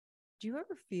Do you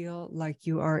ever feel like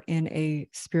you are in a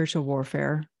spiritual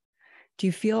warfare? Do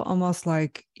you feel almost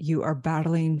like you are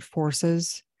battling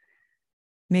forces?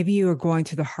 Maybe you are going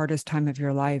through the hardest time of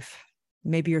your life.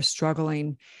 Maybe you're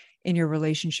struggling in your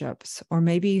relationships, or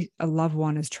maybe a loved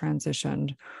one has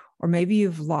transitioned, or maybe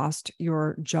you've lost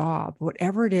your job.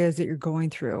 Whatever it is that you're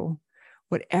going through,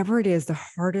 whatever it is, the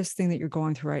hardest thing that you're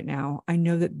going through right now, I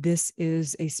know that this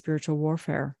is a spiritual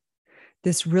warfare.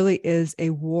 This really is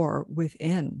a war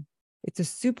within. It's a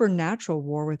supernatural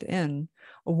war within,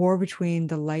 a war between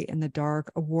the light and the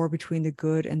dark, a war between the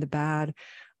good and the bad,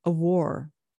 a war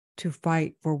to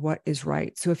fight for what is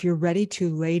right. So if you're ready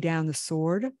to lay down the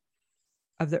sword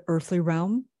of the earthly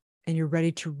realm and you're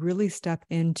ready to really step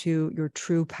into your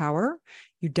true power,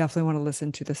 you definitely want to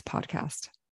listen to this podcast.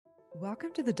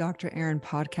 Welcome to the Dr. Erin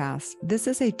Podcast. This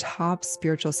is a top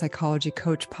spiritual psychology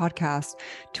coach podcast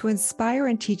to inspire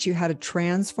and teach you how to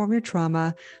transform your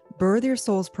trauma, birth your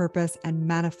soul's purpose, and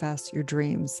manifest your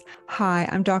dreams. Hi,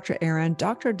 I'm Dr. Erin,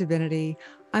 Doctor of Divinity.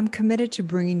 I'm committed to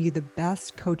bringing you the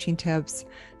best coaching tips,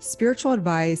 spiritual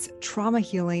advice, trauma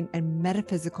healing, and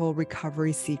metaphysical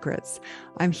recovery secrets.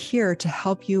 I'm here to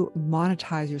help you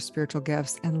monetize your spiritual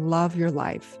gifts and love your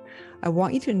life. I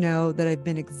want you to know that I've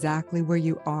been exactly where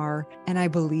you are, and I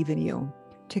believe in you.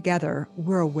 Together,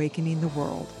 we're awakening the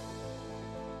world.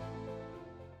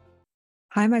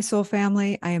 Hi, my soul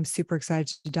family. I am super excited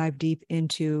to dive deep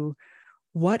into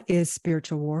what is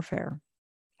spiritual warfare?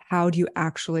 How do you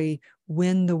actually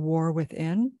win the war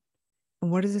within?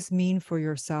 And what does this mean for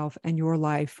yourself and your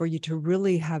life for you to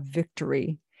really have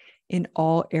victory in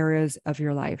all areas of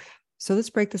your life? So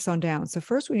let's break this on down. So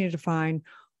first we need to define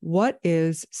what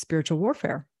is spiritual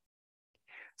warfare?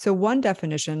 So one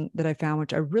definition that I found,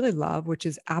 which I really love, which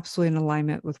is absolutely in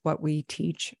alignment with what we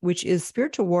teach, which is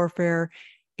spiritual warfare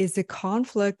is the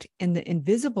conflict in the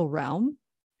invisible realm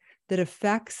that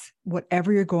affects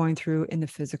whatever you're going through in the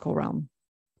physical realm.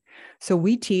 So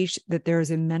we teach that there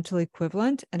is a mental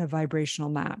equivalent and a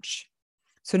vibrational match.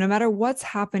 So no matter what's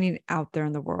happening out there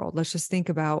in the world, let's just think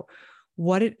about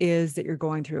what it is that you're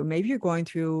going through. Maybe you're going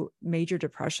through major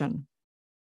depression.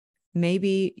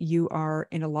 Maybe you are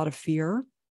in a lot of fear.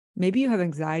 Maybe you have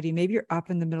anxiety. Maybe you're up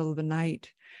in the middle of the night,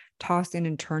 tossing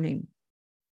and turning.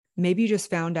 Maybe you just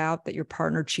found out that your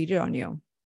partner cheated on you.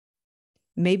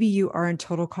 Maybe you are in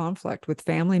total conflict with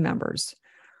family members,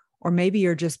 or maybe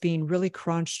you're just being really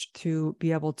crunched to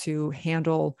be able to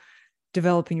handle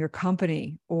developing your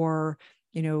company, or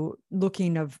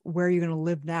looking of where you're going to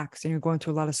live next, and you're going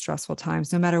through a lot of stressful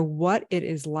times. No matter what it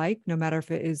is like, no matter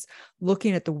if it is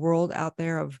looking at the world out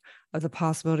there of the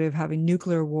possibility of having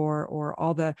nuclear war, or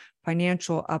all the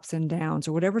financial ups and downs,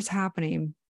 or whatever's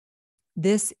happening,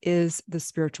 this is the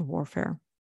spiritual warfare.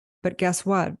 But guess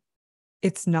what?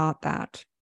 It's not that.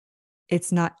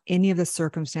 It's not any of the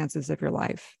circumstances of your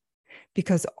life,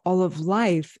 because all of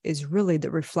life is really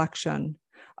the reflection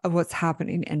of what's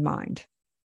happening in mind,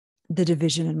 the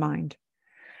division in mind.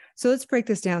 So let's break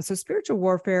this down. So spiritual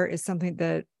warfare is something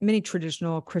that many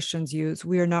traditional Christians use.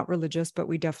 We are not religious, but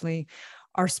we definitely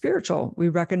are spiritual. We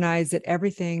recognize that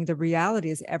the reality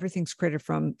is everything's created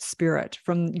from spirit,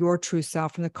 from your true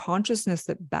self, from the consciousness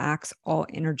that backs all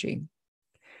energy.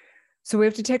 So we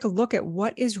have to take a look at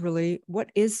what is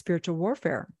spiritual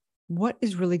warfare? What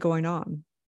is really going on?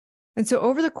 And so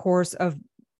over the course of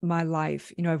my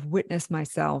life, I've witnessed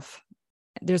myself.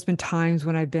 There's been times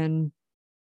when I've been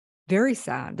very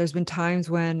sad. There's been times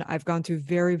when I've gone through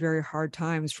very, very hard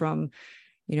times, from,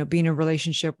 being in a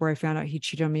relationship where I found out he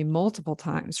cheated on me multiple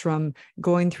times, from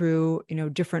going through,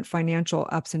 different financial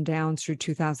ups and downs through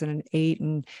 2008,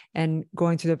 and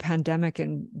going through the pandemic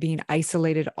and being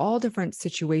isolated, all different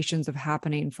situations of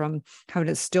happening, from having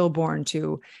a stillborn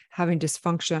to having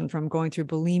dysfunction, from going through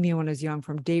bulimia when I was young,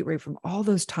 from date rape, from all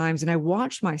those times. And I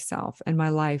watched myself and my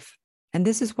life. And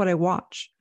this is what I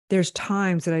watch. There's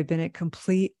times that I've been at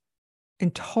complete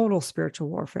and total spiritual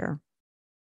warfare.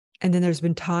 And then there's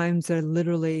been times that I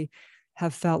literally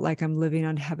have felt like I'm living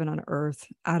on heaven on earth,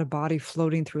 out of body,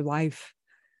 floating through life.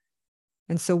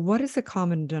 And so what is the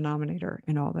common denominator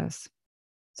in all this?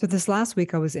 So this last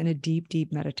week, I was in a deep,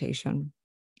 deep meditation.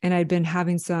 And I'd been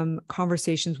having some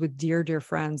conversations with dear, dear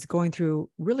friends, going through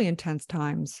really intense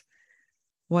times.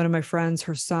 One of my friends,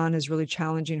 her son is really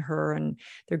challenging her, and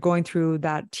they're going through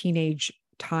that teenage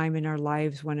time in our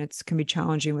lives when it can be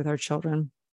challenging with our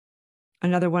children.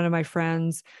 Another one of my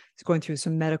friends is going through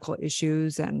some medical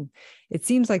issues, and it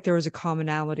seems like there was a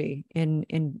commonality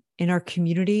in our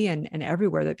community and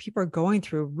everywhere, that people are going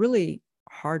through really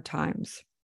hard times.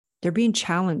 They're being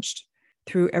challenged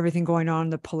through everything going on,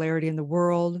 the polarity in the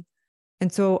world.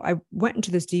 And so I went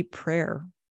into this deep prayer,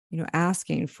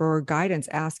 asking for guidance,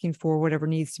 asking for whatever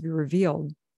needs to be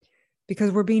revealed,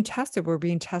 because we're being tested. We're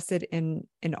being tested in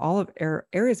all of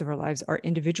areas of our lives, are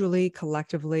individually,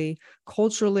 collectively,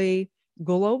 culturally,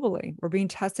 globally. We're being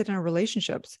tested in our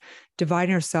relationships,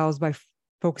 dividing ourselves by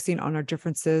focusing on our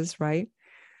differences, right?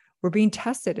 We're being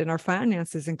tested in our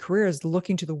finances and careers,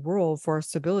 looking to the world for our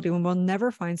stability when we'll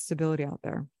never find stability out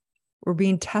there. We're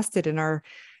being tested in our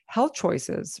health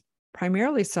choices,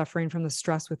 primarily suffering from the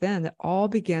stress within. That all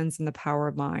begins in the power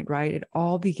of mind, right? It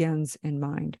all begins in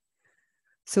mind.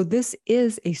 So this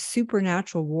is a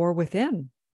supernatural war within.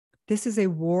 This is a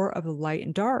war of the light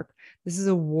and dark. This is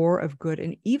a war of good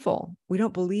and evil. We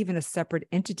don't believe in a separate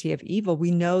entity of evil.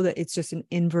 We know that it's just an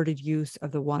inverted use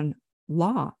of the one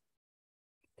law.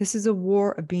 This is a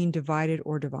war of being divided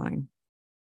or divine.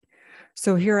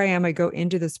 So here I am, I go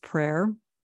into this prayer,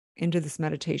 into this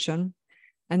meditation,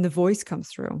 and the voice comes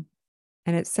through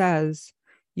and it says,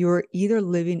 you're either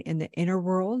living in the inner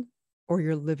world or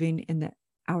you're living in the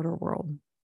outer world.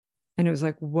 And it was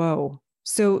like, whoa.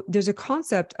 So there's a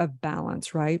concept of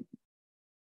balance, right?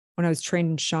 When I was trained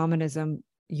in shamanism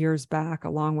years back,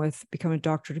 along with becoming a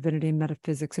doctor of divinity and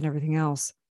metaphysics and everything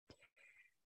else,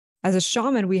 as a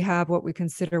shaman, we have what we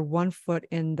consider one foot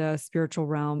in the spiritual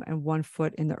realm and one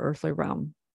foot in the earthly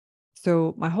realm.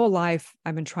 So my whole life,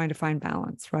 I've been trying to find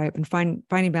balance, right? I've been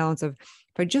finding balance of,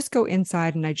 if I just go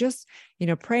inside and I just,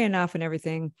 pray enough and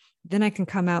everything, then I can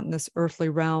come out in this earthly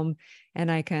realm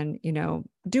and I can,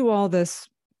 do all this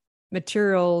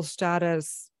material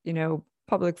status,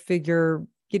 public figure,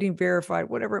 getting verified,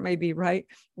 whatever it may be, right?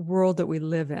 World that we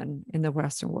live in the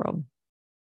Western world.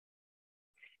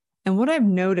 And what I've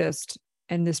noticed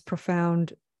in this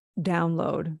profound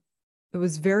download, it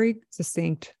was very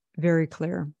succinct, very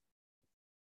clear,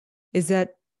 is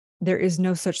that there is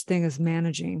no such thing as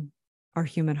managing our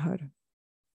humanhood.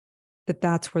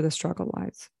 That's where the struggle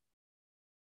lies.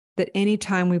 That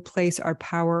anytime we place our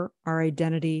power, our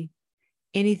identity,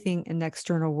 anything in the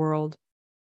external world,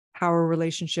 power,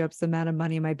 relationships, the amount of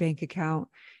money in my bank account,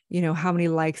 how many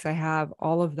likes I have,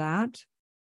 all of that,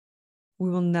 we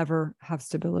will never have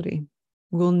stability.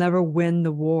 We'll never win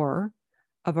the war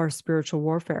of our spiritual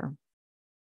warfare.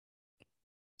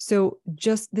 So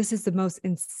this is the most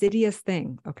insidious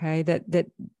thing, okay? That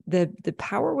the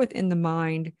power within the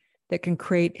mind that can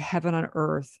create heaven on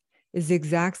earth is the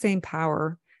exact same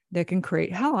power that can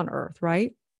create hell on earth,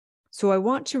 right? So I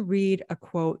want to read a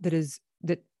quote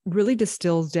that really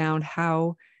distills down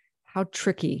how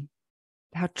tricky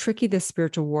this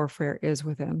spiritual warfare is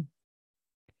within.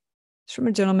 It's from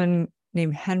a gentleman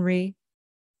named Henri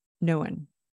Nouwen.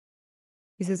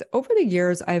 He says, over the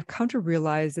years, I have come to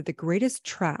realize that the greatest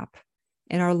trap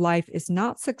in our life is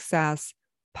not success,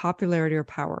 popularity, or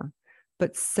power,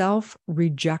 but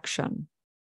self-rejection.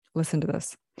 Listen to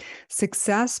this.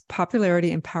 Success,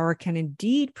 popularity, and power can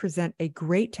indeed present a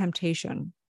great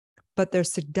temptation, but their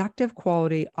seductive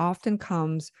quality often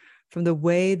comes from the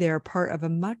way they are part of a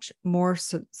much more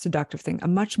seductive thing, a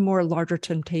much more larger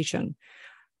temptation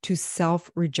to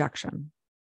self-rejection.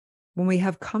 When we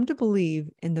have come to believe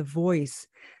in the voice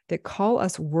that call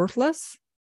us worthless,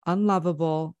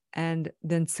 unlovable, and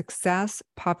then success,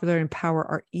 popularity, and power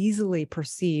are easily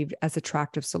perceived as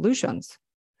attractive solutions,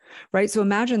 right? So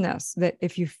imagine this, that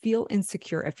if you feel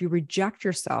insecure, if you reject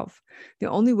yourself, the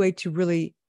only way to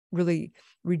really, really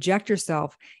reject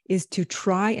yourself is to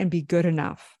try and be good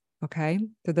enough, okay?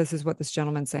 So this is what this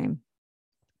gentleman's saying.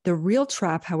 The real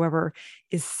trap, however,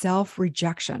 is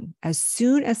self-rejection. As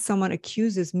soon as someone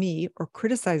accuses me or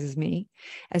criticizes me,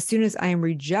 as soon as I am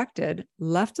rejected,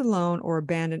 left alone, or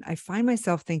abandoned, I find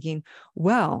myself thinking,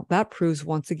 well, that proves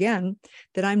once again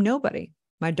that I'm nobody.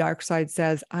 My dark side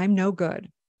says I'm no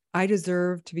good. I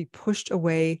deserve to be pushed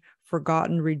away,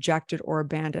 forgotten, rejected, or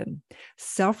abandoned.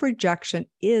 Self-rejection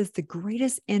is the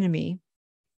greatest enemy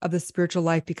of the spiritual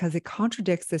life because it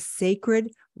contradicts the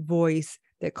sacred voice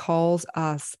that calls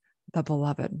us the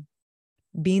beloved.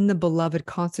 Being the beloved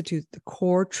constitutes the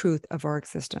core truth of our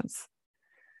existence.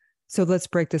 So let's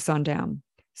break this on down.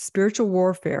 Spiritual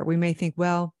warfare, we may think,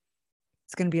 well,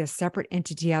 it's going to be a separate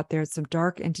entity out there. It's some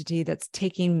dark entity that's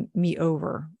taking me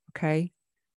over, okay?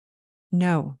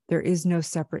 No, there is no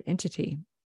separate entity.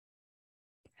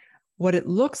 What it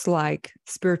looks like,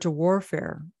 spiritual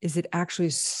warfare, is it actually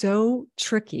so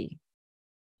tricky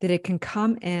that it can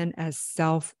come in as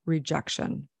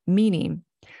self-rejection, meaning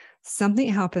something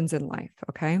happens in life,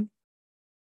 okay?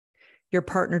 Your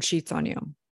partner cheats on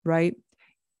you, right?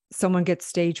 Someone gets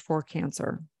stage 4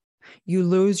 cancer. You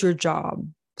lose your job.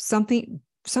 Something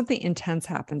intense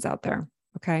happens out there,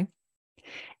 okay?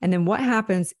 And then what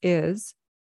happens is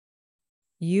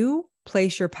you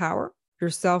place your power, your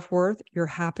self-worth, your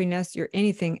happiness, your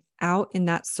anything out in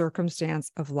that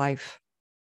circumstance of life.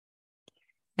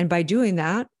 And by doing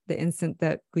that, the instant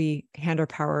that we hand our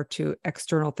power to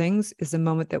external things is the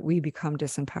moment that we become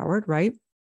disempowered, right?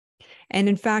 And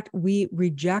in fact, we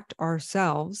reject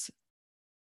ourselves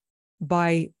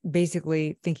by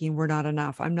basically thinking we're not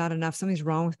enough. I'm not enough. Something's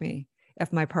wrong with me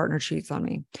if my partner cheats on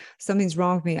me. Something's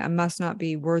wrong with me. I must not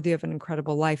be worthy of an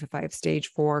incredible life if I have stage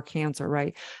 4 cancer,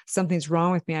 right? Something's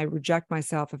wrong with me. I reject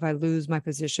myself if I lose my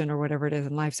position or whatever it is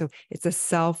in life. So it's a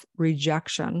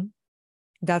self-rejection.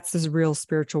 That's this real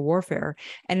spiritual warfare.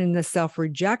 And in the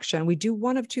self-rejection, we do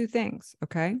one of two things,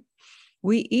 okay?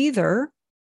 We either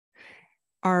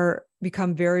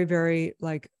become very, very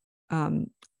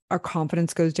our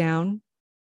confidence goes down.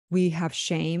 We have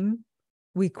shame.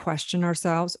 We question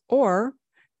ourselves, or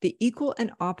the equal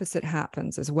and opposite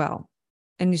happens as well.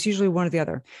 And it's usually one or the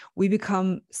other. We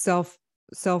become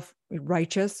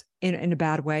self-righteous in a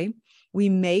bad way. We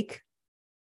make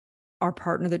our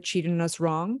partner that cheated on us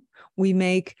wrong. We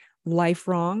make life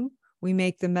wrong. We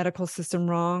make the medical system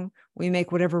wrong. We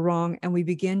make whatever wrong. And we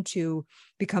begin to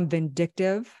become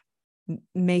vindictive,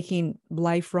 making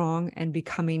life wrong and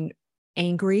becoming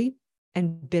angry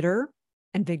and bitter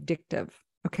and vindictive.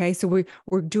 Okay. So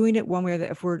we're doing it one way or the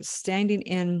other. If we're standing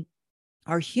in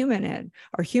our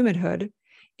humanhood,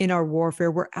 in our warfare,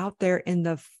 we're out there in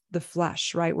the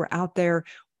flesh, right? We're out there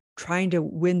trying to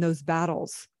win those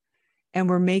battles. And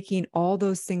we're making all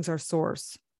those things our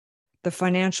source. The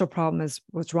financial problem is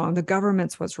what's wrong. The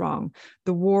government's what's wrong.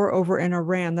 The war over in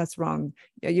Iran, that's wrong.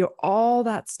 All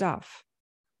that stuff.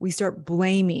 We start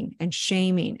blaming and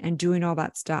shaming and doing all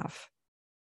that stuff.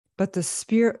 But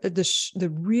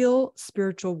the real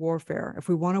spiritual warfare, if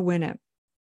we want to win it,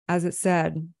 as it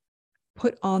said,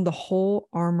 put on the whole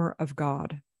armor of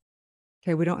God.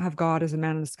 Okay, we don't have God as a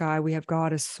man in the sky. We have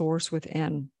God as source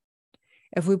within.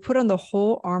 If we put on the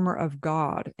whole armor of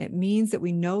God, it means that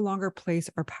we no longer place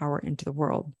our power into the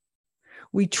world.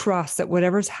 We trust that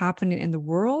whatever's happening in the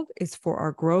world is for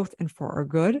our growth and for our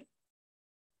good,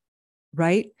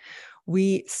 right?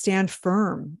 We stand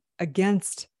firm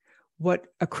against what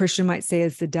a Christian might say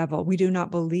is the devil. We do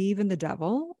not believe in the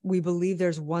devil. We believe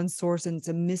there's one source and it's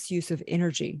a misuse of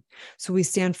energy. So we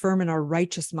stand firm in our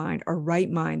righteous mind, our right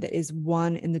mind that is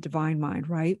one in the divine mind,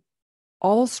 right?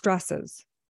 All stresses,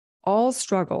 all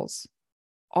struggles,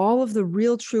 all of the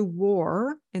real true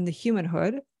war in the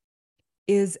humanhood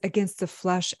is against the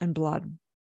flesh and blood.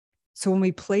 So when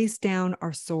we place down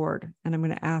our sword, and I'm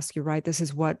going to ask you, right, this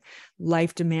is what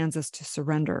life demands us to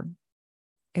surrender.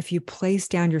 If you place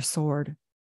down your sword,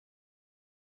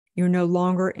 you're no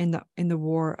longer in the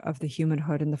war of the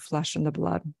humanhood and the flesh and the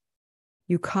blood.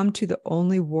 You come to the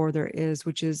only war there is,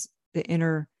 which is the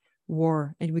inner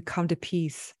war, and we come to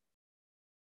peace.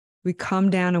 We come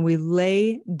down and we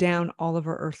lay down all of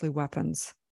our earthly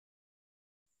weapons.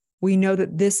 We know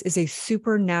that this is a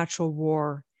supernatural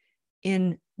war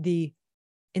in the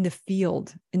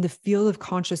field of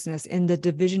consciousness, in the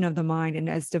division of the mind. And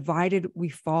as divided we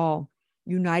fall,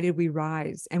 united we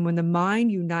rise. And when the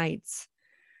mind unites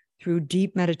through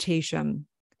deep meditation,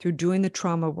 through doing the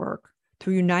trauma work,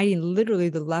 through uniting literally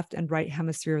the left and right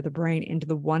hemisphere of the brain into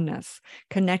the oneness,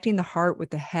 connecting the heart with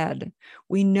the head,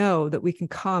 we know that we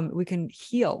can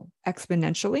heal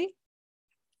exponentially.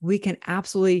 We can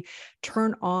absolutely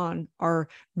turn on our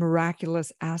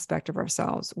miraculous aspect of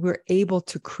ourselves. We're able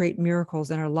to create miracles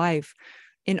in our life,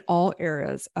 in all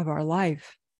areas of our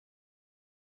life.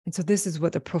 And so this is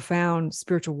what the profound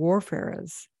spiritual warfare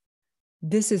is.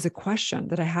 This is a question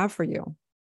that I have for you.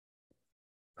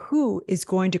 Who is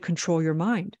going to control your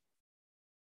mind?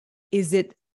 Is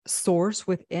it source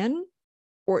within,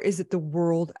 or is it the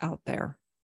world out there?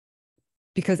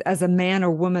 Because as a man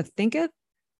or woman thinketh,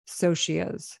 so she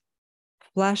is.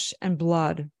 Flesh and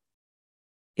blood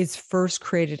is first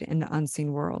created in the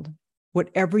unseen world.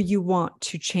 Whatever you want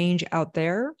to change out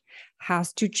there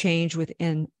has to change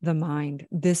within the mind.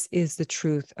 This is the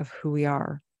truth of who we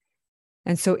are.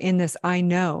 And so in this, I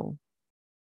know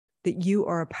that you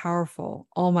are a powerful,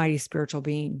 almighty spiritual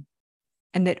being,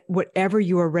 and that whatever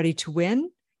you are ready to win,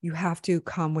 you have to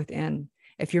come within.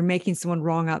 If you're making someone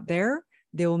wrong out there,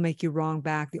 they will make you wrong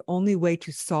back. The only way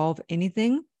to solve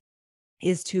anything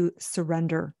is to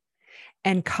surrender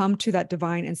and come to that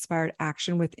divine inspired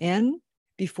action within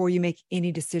before you make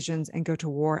any decisions and go to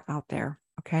war out there.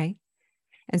 Okay.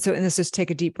 And so in this, just take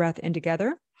a deep breath in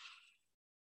together,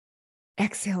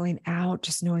 exhaling out,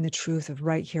 just knowing the truth of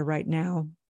right here, right now.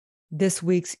 This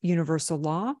week's universal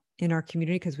law in our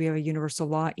community, because we have a universal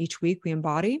law each week we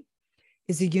embody,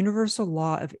 is the universal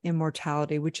law of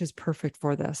immortality, which is perfect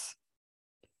for this.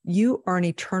 You are an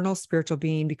eternal spiritual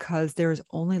being because there is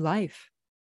only life.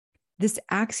 This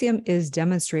axiom is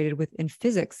demonstrated within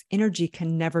physics. Energy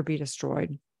can never be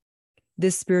destroyed.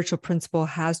 This spiritual principle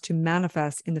has to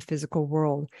manifest in the physical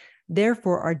world.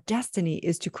 Therefore, our destiny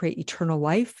is to create eternal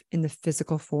life in the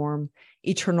physical form,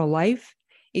 eternal life,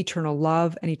 eternal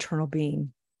love, and eternal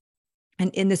being.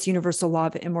 And in this universal law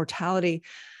of immortality,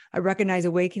 I recognize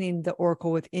awakening the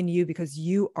oracle within you because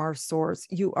you are source.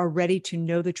 You are ready to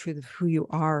know the truth of who you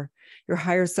are. Your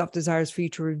higher self desires for you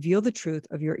to reveal the truth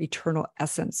of your eternal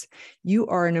essence. You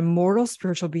are an immortal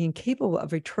spiritual being capable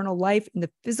of eternal life in the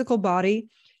physical body,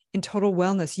 in total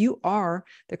wellness. You are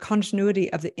the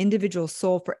continuity of the individual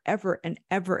soul forever and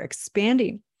ever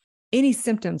expanding. Any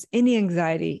symptoms, any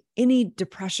anxiety, any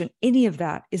depression, any of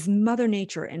that is Mother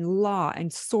Nature and law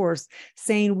and source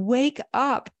saying, wake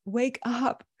up,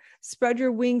 spread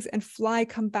your wings and fly,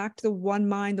 come back to the one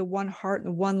mind, the one heart, and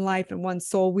the one life and one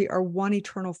soul. We are one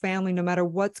eternal family. No matter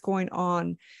what's going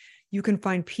on, you can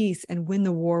find peace and win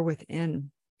the war within.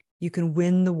 You can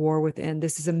win the war within.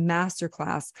 This is a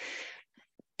masterclass,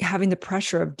 having the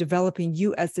pressure of developing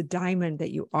you as the diamond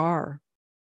that you are.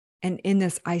 And in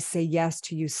this, I say yes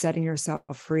to you setting yourself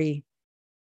free,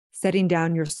 setting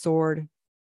down your sword,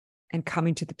 and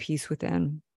coming to the peace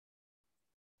within.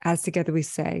 As together we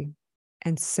say,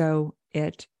 and so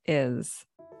it is.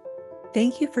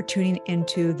 Thank you for tuning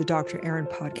into the Dr. Erin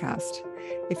Podcast.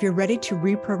 If you're ready to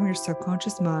reprogram your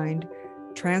subconscious mind,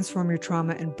 transform your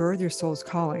trauma, and birth your soul's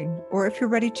calling, or if you're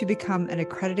ready to become an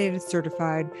accredited,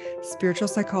 certified spiritual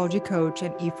psychology coach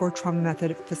and E4 trauma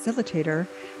method facilitator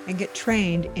and get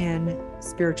trained in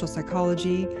spiritual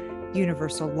psychology,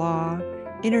 universal law,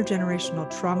 intergenerational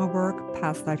trauma work,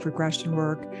 past life regression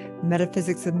work,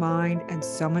 metaphysics of mind, and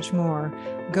so much more,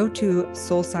 go to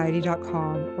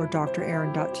soulciety.com or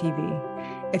drerin.tv.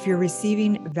 If you're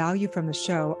receiving value from the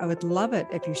show, I would love it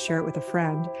if you share it with a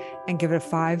friend and give it a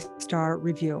 5-star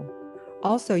review.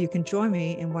 Also, you can join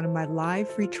me in one of my live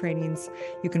free trainings.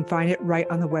 You can find it right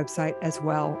on the website as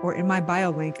well, or in my bio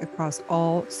link across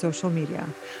all social media.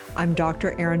 I'm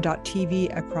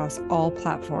drerin.tv across all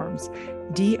platforms,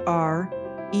 drerin.tv.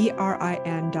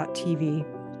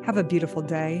 Have a beautiful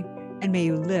day, and may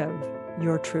you live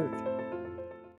your truth.